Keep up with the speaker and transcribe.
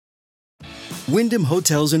Wyndham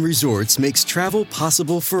Hotels and Resorts makes travel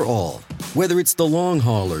possible for all. Whether it's the long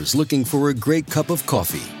haulers looking for a great cup of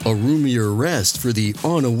coffee, a roomier rest for the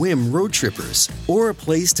on-a-whim road trippers, or a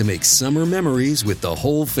place to make summer memories with the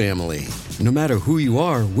whole family. No matter who you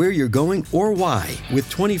are, where you're going, or why, with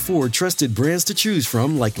 24 trusted brands to choose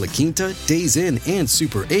from like La Quinta, Days Inn, and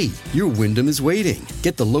Super 8, your Wyndham is waiting.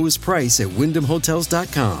 Get the lowest price at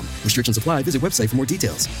WyndhamHotels.com. Restrictions apply. Visit website for more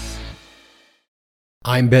details.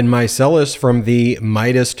 I'm Ben Meiselas from the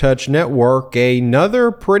Midas Touch Network. Another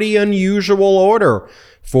pretty unusual order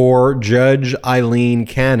for Judge Aileen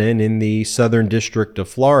Cannon in the Southern District of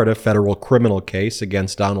Florida federal criminal case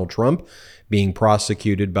against Donald Trump, being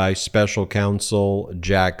prosecuted by Special Counsel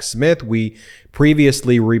Jack Smith. We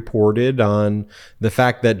previously reported on the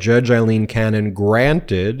fact that Judge Aileen Cannon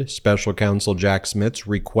granted Special Counsel Jack Smith's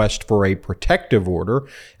request for a protective order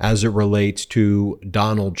as it relates to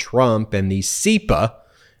Donald Trump and the CIPA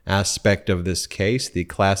aspect of this case, the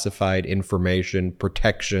Classified Information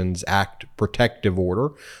Protections Act protective order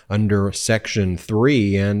under Section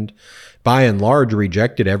 3, and by and large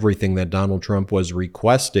rejected everything that Donald Trump was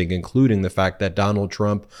requesting, including the fact that Donald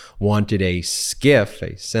Trump wanted a SCIF,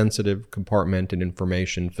 a sensitive compartmented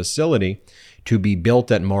information facility, to be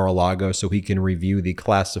built at Mar-a-Lago so he can review the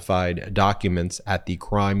classified documents at the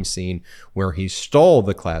crime scene where he stole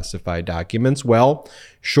the classified documents. Well,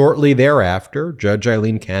 shortly thereafter, Judge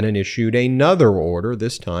Aileen Cannon issued another order,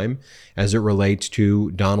 this time as it relates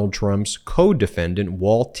to Donald Trump's co-defendant,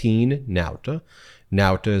 Waltine Nauta.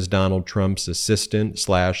 Nauta is Donald Trump's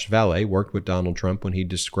assistant/valet, worked with Donald Trump when he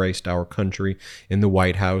disgraced our country in the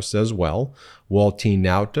White House as well. Waltine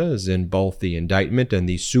Nauta is in both the indictment and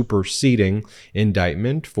the superseding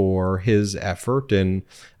indictment for his effort in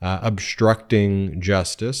obstructing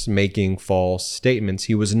justice, making false statements.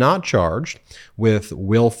 He was not charged with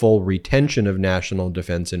willful retention of national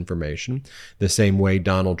defense information, the same way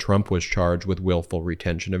Donald Trump was charged with willful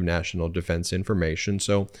retention of national defense information.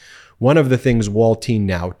 So one of the things Waltine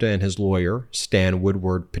Nauta and his lawyer, Stan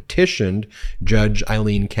Woodward, petitioned Judge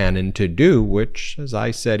Aileen Cannon to do, which, as I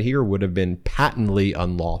said here, would have been patently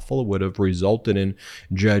unlawful, would have resulted in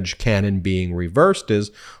Judge Cannon being reversed, is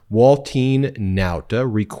Waltine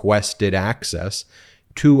Nauta requested access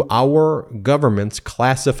to our government's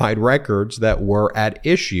classified records that were at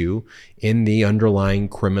issue in the underlying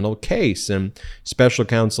criminal case. And Special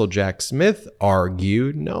Counsel Jack Smith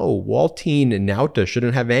argued, no, Waltine Nauta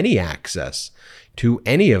shouldn't have any access to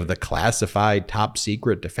any of the classified top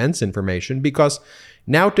secret defense information because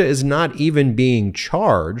Nauta is not even being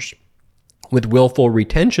charged with willful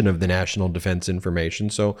retention of the national defense information.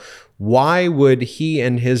 So why would he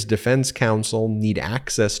and his defense counsel need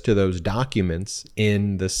access to those documents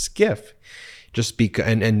in the SCIF? Just because,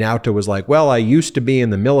 and Nauta was like, well, I used to be in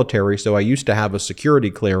the military, so I used to have a security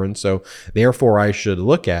clearance, so therefore I should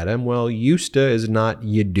look at him. Well, used to is not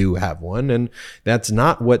you do have one, and that's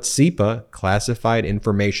not what CIPA, Classified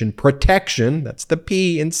Information Protection, that's the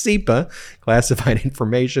P in CIPA, Classified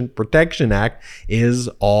Information Protection Act, is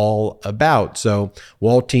all about. So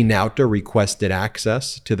Waltine Nauta requested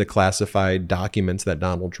access to the classified documents that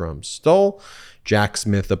Donald Trump stole. Jack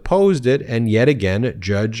Smith opposed it, and yet again,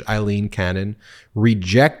 Judge Aileen Cannon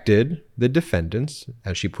rejected the defendants,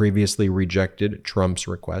 as she previously rejected Trump's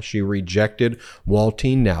request. She rejected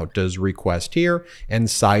Waltine Nauta's request here and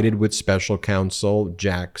sided with Special Counsel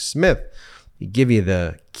Jack Smith. To give you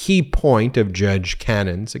the key point of Judge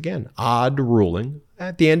Cannon's, again, odd ruling.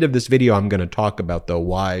 At the end of this video, I'm going to talk about, though,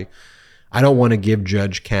 why I don't want to give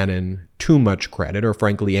Judge Cannon too much credit, or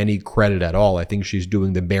frankly, any credit at all. I think she's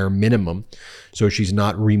doing the bare minimum, so she's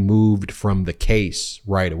not removed from the case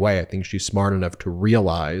right away. I think she's smart enough to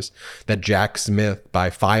realize that Jack Smith, by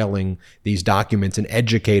filing these documents and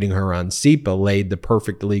educating her on CIPA, laid the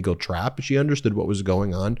perfect legal trap. She understood what was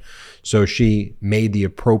going on, so she made the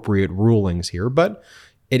appropriate rulings here. But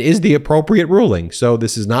it is the appropriate ruling. So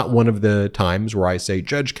this is not one of the times where I say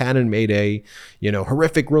Judge Cannon made a,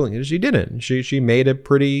 horrific ruling. She didn't. She made a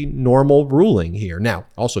pretty normal ruling here. Now,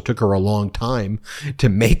 also took her a long time to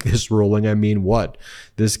make this ruling. I mean,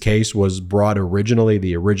 this case was brought originally,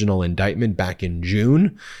 the original indictment back in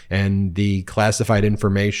June, and the Classified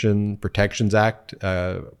Information Protections Act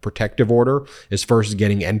protective order is first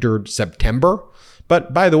getting entered September.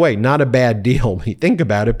 But by the way, not a bad deal when you think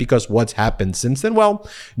about it, because what's happened since then? Well,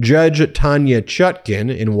 Judge Tanya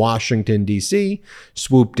Chutkin in Washington, D.C.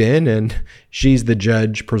 swooped in, and she's the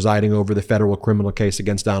judge presiding over the federal criminal case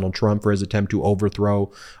against Donald Trump for his attempt to overthrow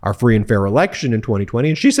our free and fair election in 2020.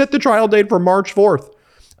 And she set the trial date for March 4th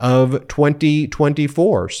of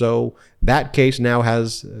 2024. So that case now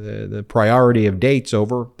has the priority of dates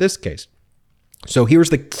over this case. So here's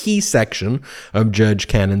the key section of Judge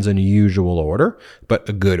Cannon's unusual order, but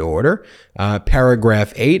a good order.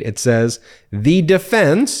 Paragraph 8, it says, the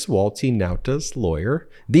defense, Walt T. Nauta's lawyer,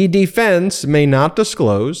 the defense may not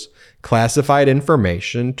disclose classified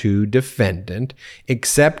information to defendant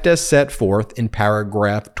except as set forth in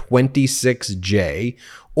paragraph 26J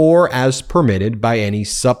or as permitted by any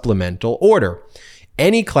supplemental order.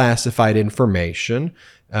 Any classified information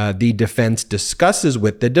the defense discusses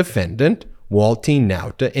with the defendant, Walt T.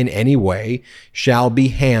 Nauta, in any way shall be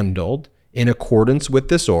handled in accordance with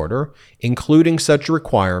this order, including such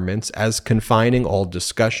requirements as confining all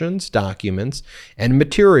discussions, documents, and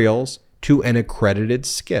materials to an accredited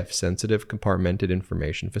SCIF, Sensitive Compartmented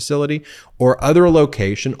Information Facility, or other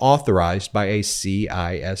location authorized by a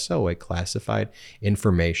CISO, a Classified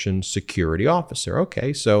Information Security Officer.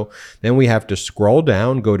 Okay, so then we have to scroll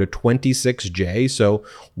down, go to 26J. So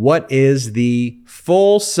what is the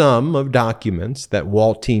full sum of documents that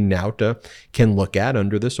Walt T. Nauta can look at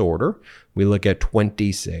under this order? We look at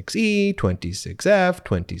 26E, 26F,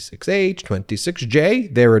 26H,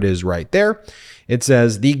 26J. There it is right there. It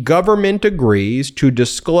says, the government agrees to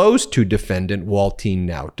disclose to defendant Walt T.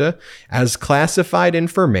 Nauta as classified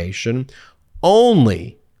information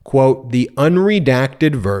only, quote, the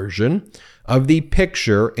unredacted version of the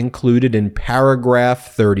picture included in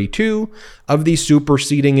paragraph 32 of the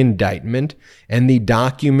superseding indictment and the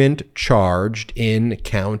document charged in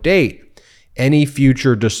count 8. Any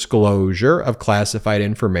future disclosure of classified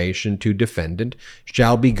information to defendant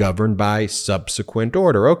shall be governed by subsequent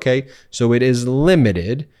order. Okay, so it is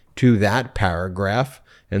limited to that paragraph.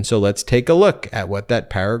 And so let's take a look at what that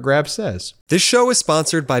paragraph says. This show is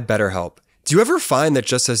sponsored by BetterHelp. Do you ever find that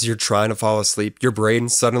just as you're trying to fall asleep, your brain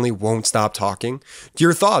suddenly won't stop talking? Do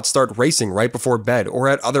your thoughts start racing right before bed or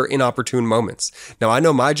at other inopportune moments? Now, I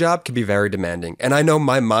know my job can be very demanding, and I know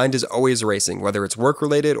my mind is always racing, whether it's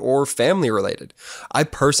work-related or family-related. I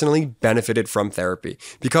personally benefited from therapy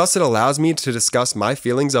because it allows me to discuss my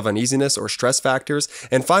feelings of uneasiness or stress factors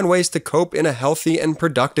and find ways to cope in a healthy and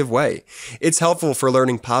productive way. It's helpful for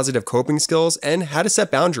learning positive coping skills and how to set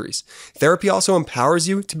boundaries. Therapy also empowers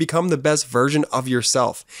you to become the best version of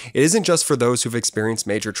yourself. It isn't just for those who've experienced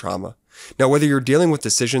major trauma. Now, whether you're dealing with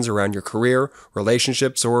decisions around your career,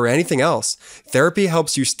 relationships, or anything else, therapy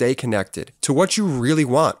helps you stay connected to what you really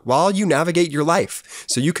want while you navigate your life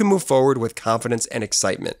so you can move forward with confidence and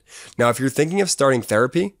excitement. Now, if you're thinking of starting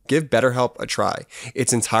therapy, give BetterHelp a try.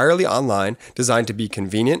 It's entirely online, designed to be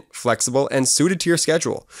convenient, flexible, and suited to your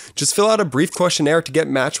schedule. Just fill out a brief questionnaire to get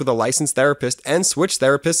matched with a licensed therapist and switch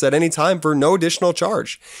therapists at any time for no additional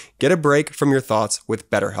charge. Get a break from your thoughts with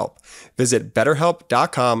BetterHelp. Visit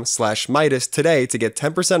BetterHelp.com/Midas today to get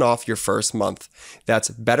 10% off your first month. That's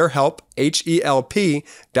BetterHelp,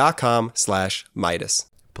 HELP.com/Midas.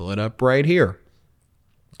 Pull it up right here.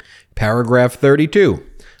 Paragraph 32.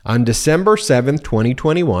 On December 7th,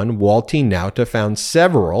 2021, Walt T. Nauta found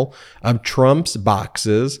several of Trump's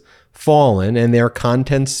boxes fallen and their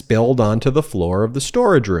contents spilled onto the floor of the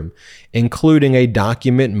storage room, including a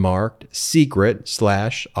document marked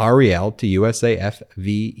secret/REL to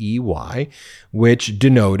USAFVEY, which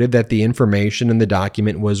denoted that the information in the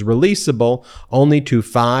document was releasable only to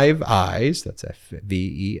Five Eyes, that's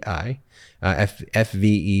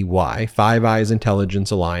FVEY, Five Eyes Intelligence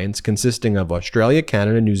Alliance, consisting of Australia,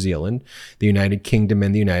 Canada, New Zealand, the United Kingdom,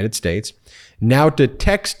 and the United States. Nauta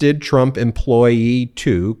texted Trump employee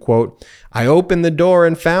 2, quote, I opened the door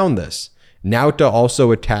and found this. Nauta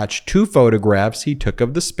also attached 2 photographs he took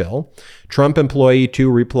of the spill. Trump employee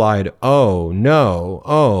 2 replied, oh no,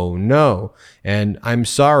 and I'm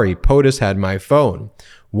sorry, POTUS had my phone.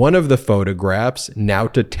 One of the photographs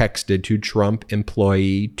Nauta texted to Trump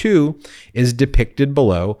employee 2 is depicted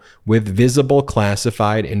below with visible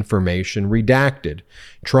classified information redacted.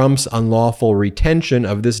 Trump's unlawful retention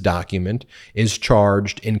of this document is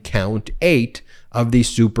charged in count 8 of the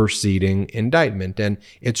superseding indictment, and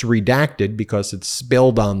it's redacted because it's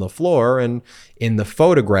spilled on the floor, and in the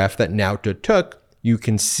photograph that Nauta took, you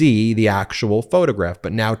can see the actual photograph,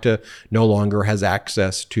 but Nauta no longer has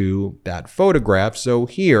access to that photograph. So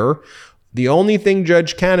here, the only thing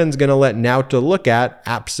Judge Cannon's going to let Nauta look at,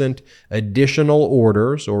 absent additional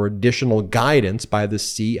orders or additional guidance by the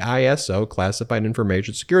CISO, Classified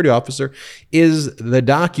Information Security Officer, is the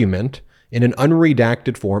document in an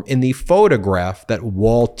unredacted form in the photograph that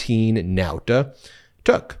Waltine Nauta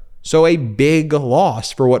took. So a big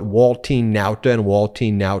loss for what Waltine Nauta and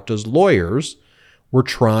Waltine Nauta's lawyers were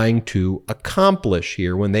trying to accomplish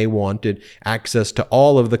here when they wanted access to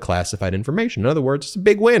all of the classified information. In other words, it's a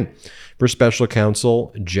big win for Special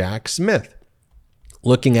Counsel Jack Smith.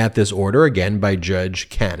 Looking at this order again by Judge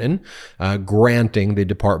Cannon, granting the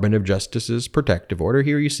Department of Justice's protective order.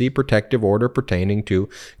 Here you see protective order pertaining to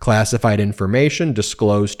classified information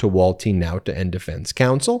disclosed to Walty Nauta and defense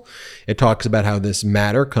counsel. It talks about how this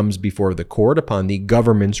matter comes before the court upon the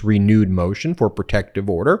government's renewed motion for protective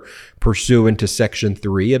order pursuant to Section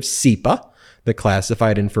 3 of SIPA, the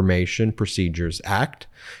Classified Information Procedures Act,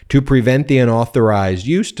 to prevent the unauthorized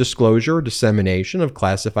use, disclosure, or dissemination of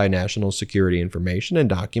classified national security information and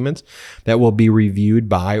documents that will be reviewed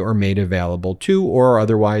by or made available to or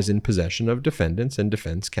otherwise in possession of defendants and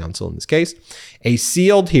defense counsel in this case. A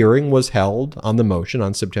sealed hearing was held on the motion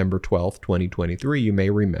on September 12, 2023. You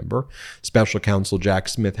may remember Special Counsel Jack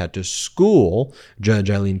Smith had to school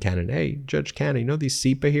Judge Eileen Cannon. Hey, Judge Cannon, you know these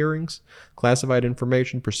SIPA hearings, Classified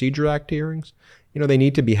Information Procedure Act hearings? You know, they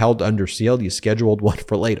need to be held under seal. You scheduled one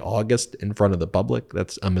for late August in front of the public.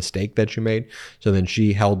 That's a mistake that you made. So then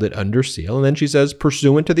she held it under seal. And then she says,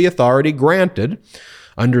 pursuant to the authority granted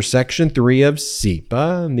under Section 3 of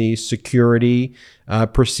SIPA and the security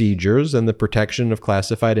procedures and the protection of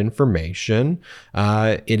classified information,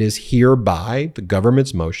 it is hereby, the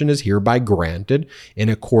government's motion is hereby granted in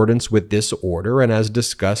accordance with this order. And as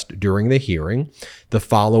discussed during the hearing, the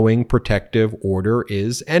following protective order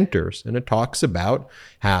is enters. And it talks about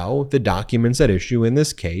how the documents at issue in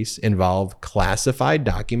this case involve classified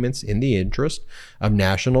documents in the interest of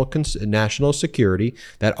national security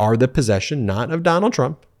that are the possession not of Donald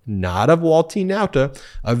Trump, not of Walty Nauta,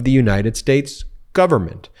 of the United States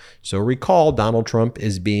government. So recall, Donald Trump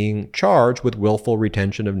is being charged with willful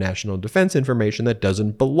retention of national defense information that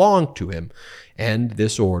doesn't belong to him. And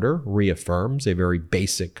this order reaffirms a very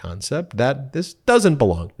basic concept that this doesn't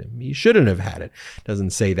belong to him. He shouldn't have had it. It doesn't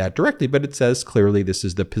say that directly, but it says clearly this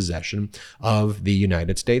is the possession of the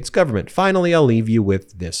United States government. Finally, I'll leave you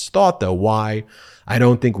with this thought, though, why I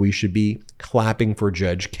don't think we should be clapping for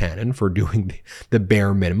Judge Cannon for doing the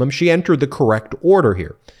bare minimum. She entered the correct order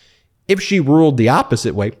here. If she ruled the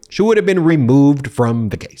opposite way, she would have been removed from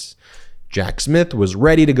the case. Jack Smith was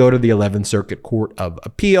ready to go to the 11th Circuit Court of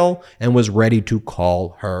Appeal and was ready to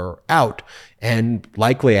call her out and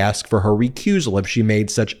likely ask for her recusal if she made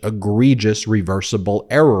such egregious reversible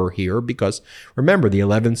error here, because remember, the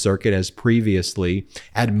 11th Circuit has previously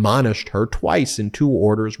admonished her twice in 2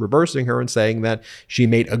 orders reversing her and saying that she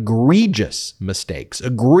made egregious mistakes,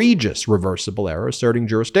 egregious reversible error, asserting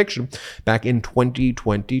jurisdiction back in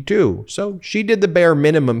 2022. So she did the bare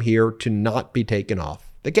minimum here to not be taken off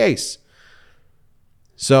the case.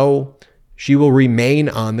 So she will remain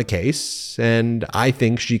on the case, and I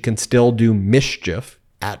think she can still do mischief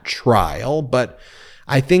at trial. But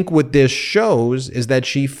I think what this shows is that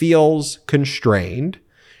she feels constrained.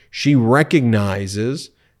 She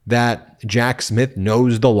recognizes that Jack Smith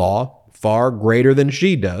knows the law far greater than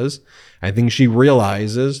she does. I think she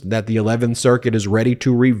realizes that the 11th Circuit is ready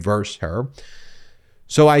to reverse her.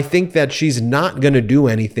 So I think that she's not going to do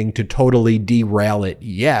anything to totally derail it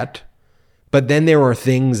yet. But then there are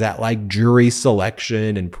things that, like jury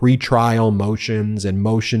selection and pretrial motions and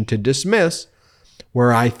motion to dismiss,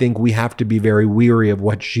 where I think we have to be very weary of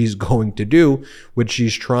what she's going to do, which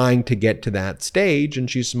she's trying to get to that stage,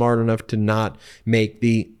 and she's smart enough to not make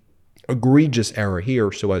the egregious error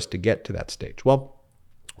here so as to get to that stage. Well,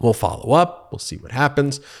 we'll follow up. We'll see what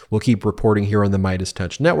happens. We'll keep reporting here on the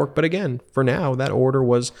MeidasTouch Network. But again, for now, that order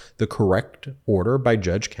was the correct order by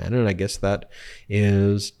Judge Cannon. And I guess that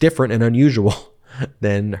is different and unusual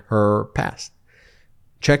than her past.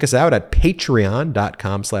 Check us out at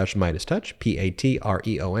patreon.com/MeidasTouch,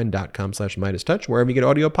 patreon.com/MeidasTouch, wherever you get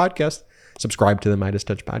audio podcasts. Subscribe to the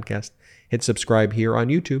MeidasTouch podcast. Hit subscribe here on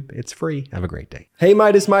YouTube. It's free. Have a great day. Hey,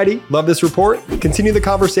 Meidas Mighty. Love this report? Continue the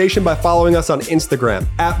conversation by following us on Instagram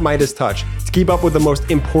 @MeidasTouch to keep up with the most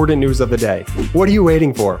important news of the day. What are you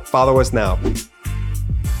waiting for? Follow us now.